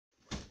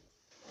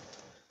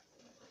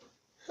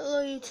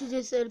Hello YouTube,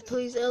 this is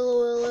Plays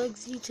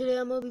LOLXZ. Today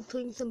I'm going to be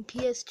playing some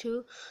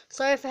PS2.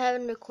 Sorry if I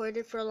haven't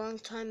recorded for a long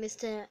time, it's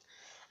that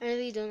I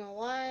really don't know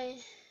why.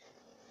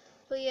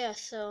 But yeah,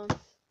 so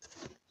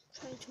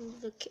trying to move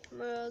the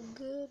camera a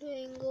good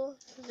angle.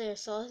 There,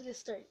 so let's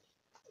get started.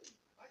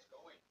 Nice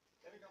going.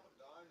 Heading up and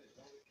down is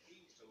one of the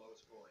keys to low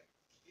scoring.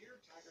 Here,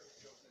 Tiger has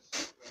chosen his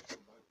second best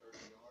from about 30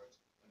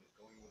 yards and is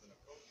going with an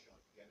approach shot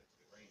to get it to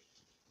the green.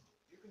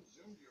 You can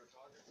zoom to your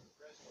target with the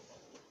presto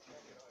button to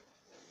check it out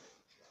before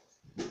making shots.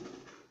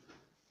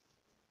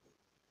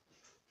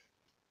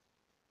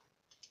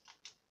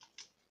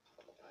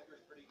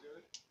 Tiger's pretty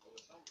good, but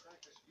with some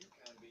practice you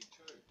can be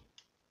too.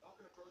 Knock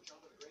an approach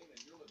onto the green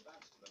and you'll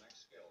advance to the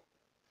next skill.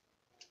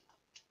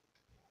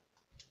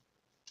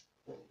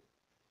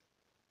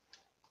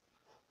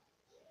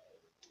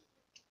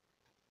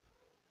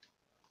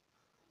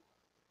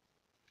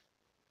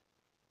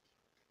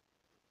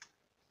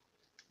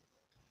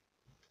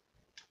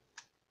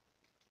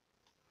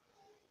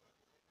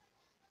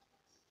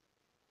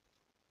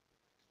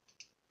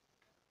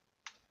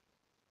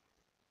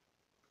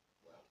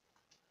 Well,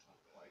 not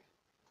quite.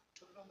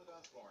 Put it on the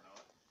dance floor now.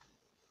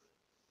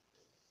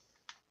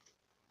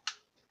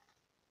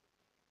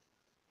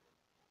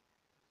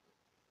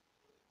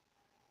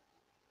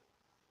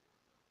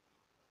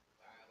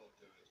 That'll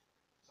do it.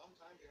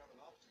 Sometimes you have an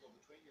obstacle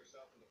between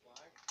yourself and the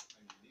flag,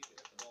 and you need to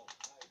hit the ball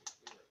high to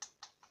clear it.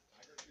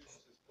 Tiger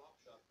chooses his flop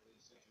shot for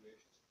these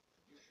situations.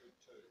 You should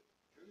too.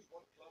 Choose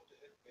what club to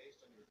hit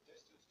based on your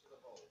distance to the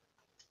hole.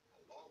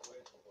 A long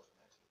wedge will work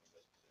nicely from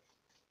this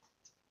position.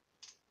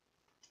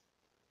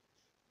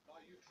 Now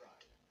you try.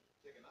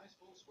 Take a nice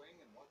full swing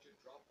and watch it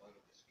drop out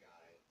of the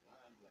sky.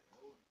 Land like an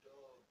old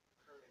dog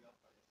curling up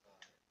by the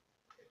fire.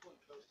 Hit one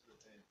close to the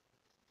pin.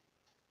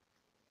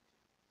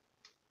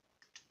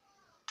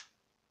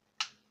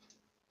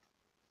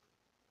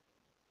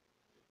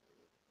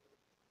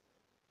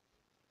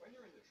 When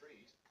you're in the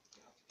trees,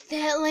 you have to keep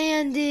That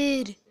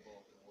landed! the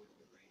ball towards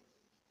the green.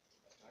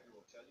 As Tiger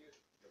will tell you,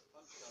 your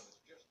punch shot is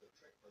just the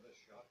trick for this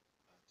shot,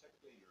 and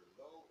typically your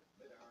low and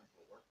mid-iron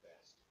will work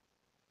best.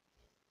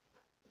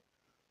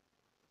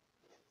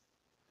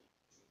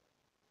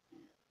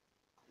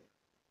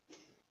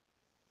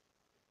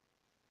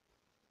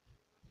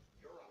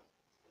 You're up.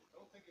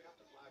 Don't think you have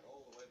to flag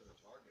all the way to the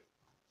target.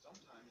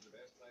 Sometimes the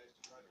best play is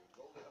to try to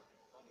roll it up in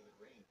front of the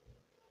green.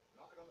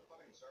 Knock it on the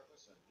putting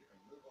surface and you can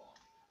move on.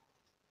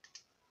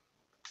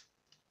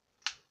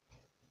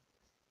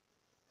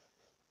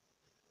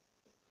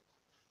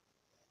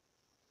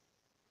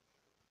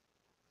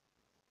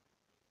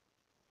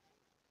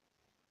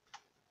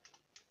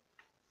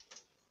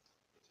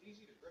 It's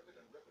easy to grip it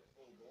and rip it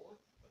full bore,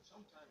 but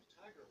sometimes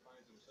Tiger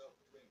finds himself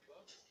between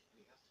clubs and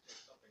he has to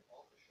take something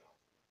off the shot.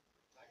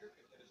 Tiger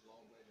can hit his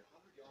long wedge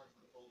 100 yards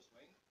with a full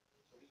swing,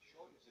 so he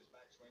shortens his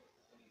backswing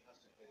when he has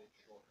to hit it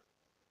shorter.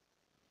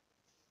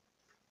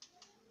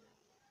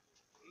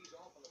 Ease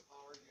off on the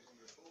power using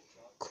your full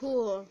shot.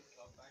 Cool.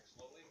 Club back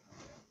slowly and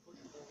then push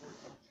forward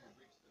once you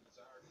reach the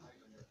desired height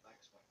on your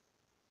backswing.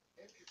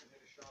 If you can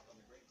hit a shot on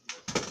the green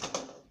from this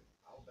position,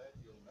 I'll bet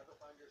you'll never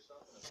find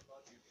yourself in a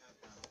spot you can't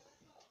handle.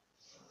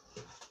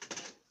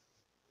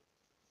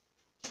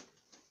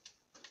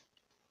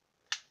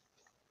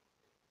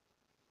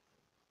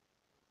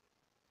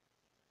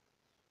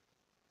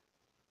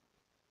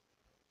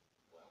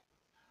 Well,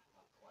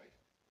 not quite.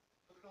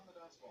 Put it on the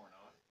dance floor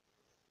now.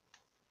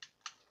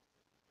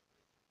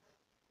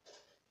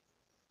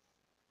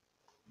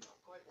 Not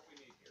quite what we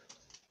need here.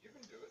 You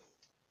can do it.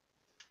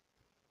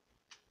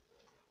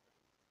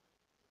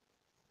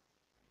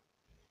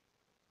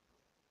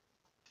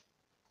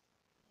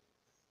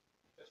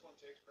 This one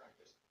takes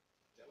practice.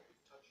 Delicate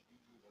touch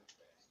usually works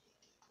best.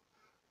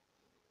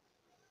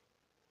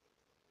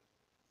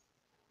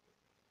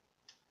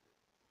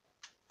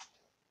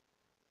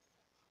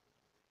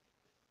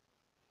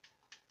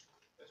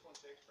 This one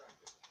takes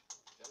practice.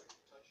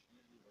 Delicate touch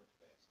usually works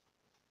best.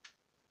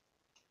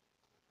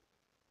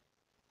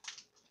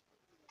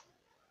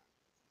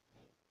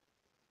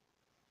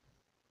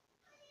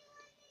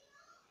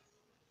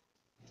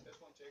 This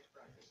one takes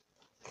practice.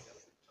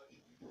 Delicate touch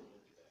usually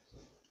works best.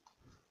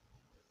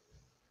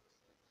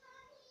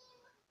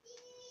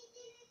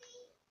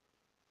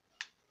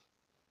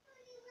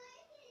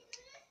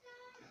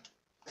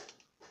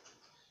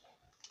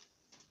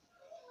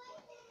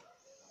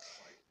 Not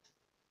quite.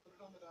 Put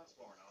it on the dance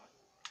floor now.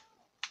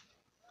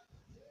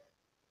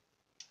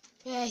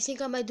 Yeah, I think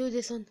I might do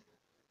this one.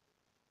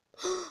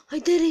 I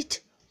did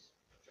it!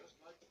 Nice. Just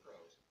like the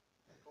pros.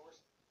 Of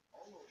course,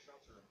 all those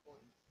shots are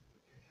important,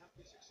 but you can't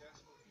be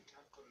successful if you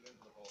can't put it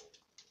into the hole.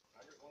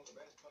 Tiger's one of the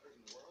best putters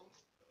in the world,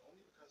 but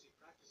only because he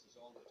practices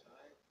all the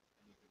time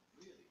and he can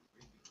really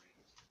read the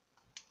greens.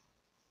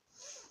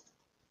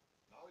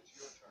 Now it's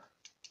your turn.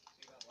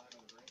 See that line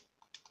on the green?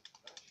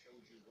 That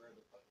shows you where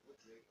the putt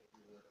would break if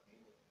you were to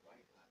aim it right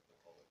at the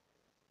hole.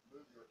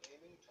 Move your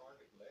aiming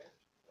target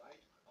left, right,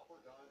 up or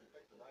down to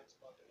pick the right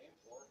spot to aim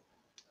for,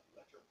 and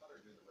let your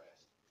putter do the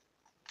rest.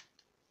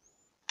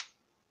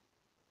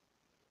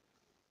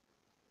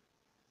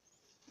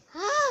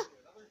 Ah!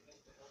 Another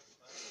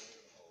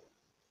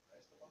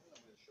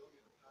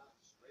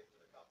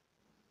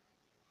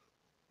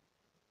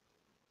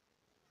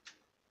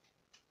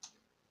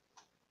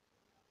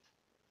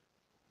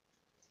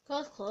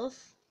Close, close.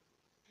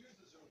 Use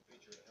the zoom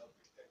feature to help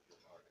you pick your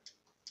target.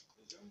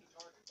 The zoom to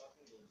target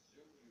button will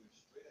zoom you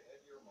straight ahead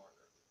of your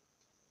marker.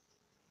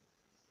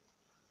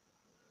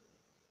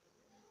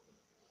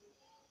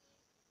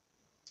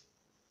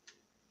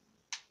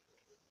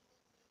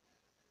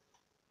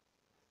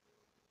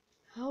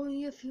 How do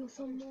you feel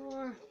some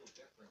more? A little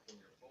different from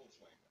your full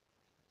swing.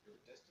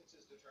 Your distance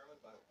is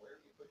determined by where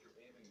you put your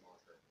aiming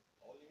marker.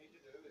 All you need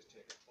to do is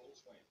take a full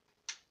swing.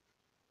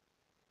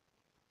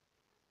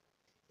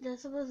 That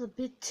was a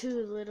bit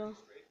too little.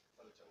 Straight,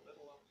 but it's a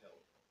little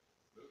uphill.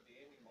 Move the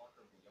aiming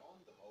marker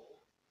beyond the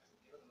hole and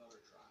give it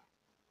another try.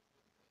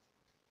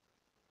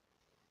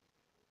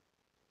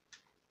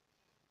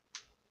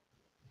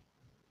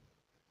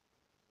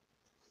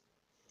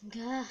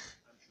 Gah.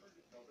 I'm sure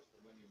you've noticed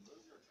that when you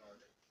move your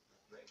target, the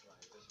break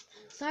line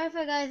disappears. Sorry if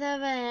I guys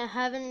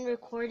haven't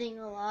recording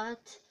a lot.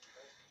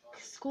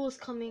 School's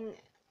coming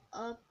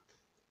up.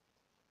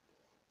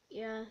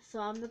 Yeah, so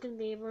I'm not gonna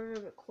be able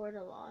to record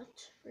a lot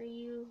for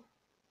you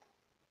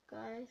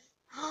guys.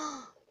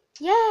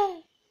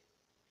 Yay!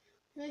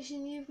 Nice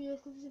and new video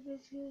clips of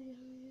it.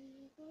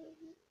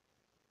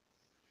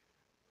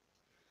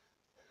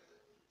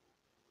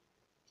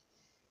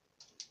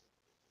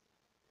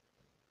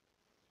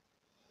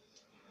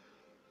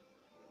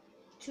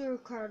 Tour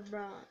card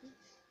bronze.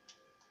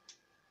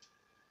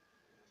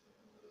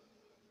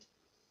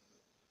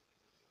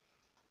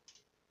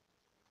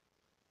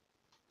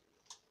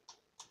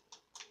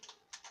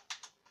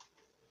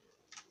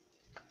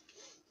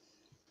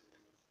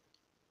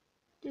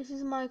 This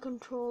is my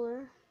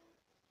controller.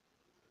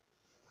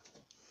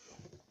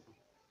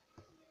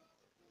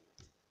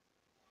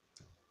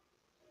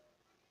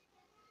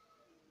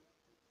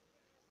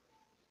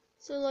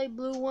 So light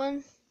blue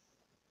one.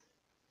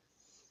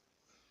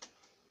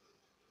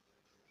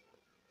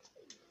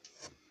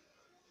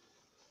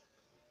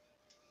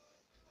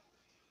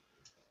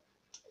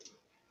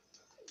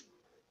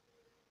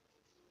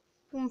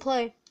 You can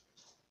play.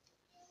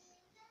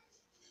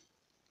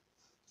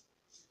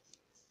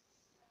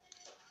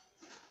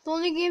 The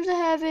only games I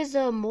have is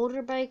a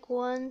motorbike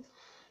one,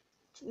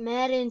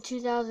 Madden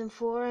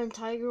 2004, and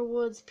Tiger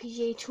Woods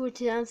PGA Tour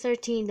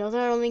 2013. Those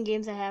are the only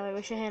games I have. I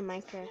wish I had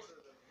Minecraft.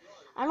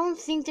 I don't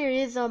think there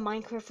is a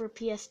Minecraft for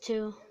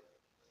PS2.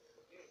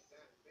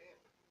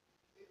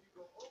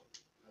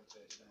 I'd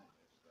say stand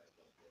next right.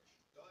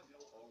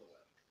 Downhill all the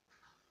way.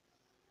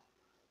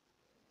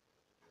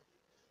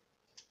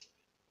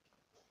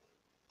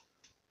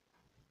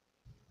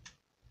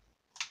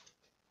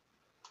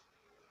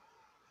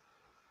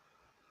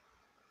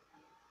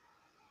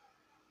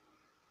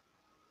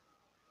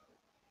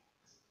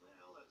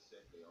 Well, that's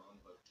safely on,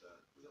 but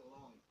we got a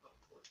long putt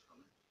course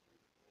coming.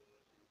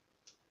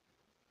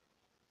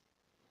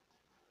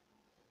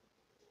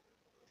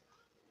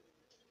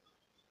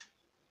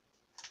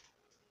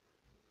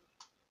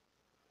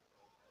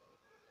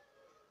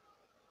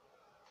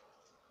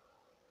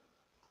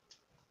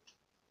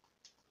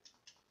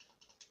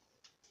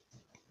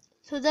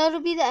 So that'll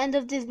be the end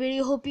of this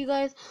video. Hope you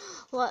guys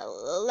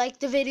like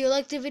the video.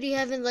 Like the video,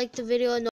 haven't liked the video.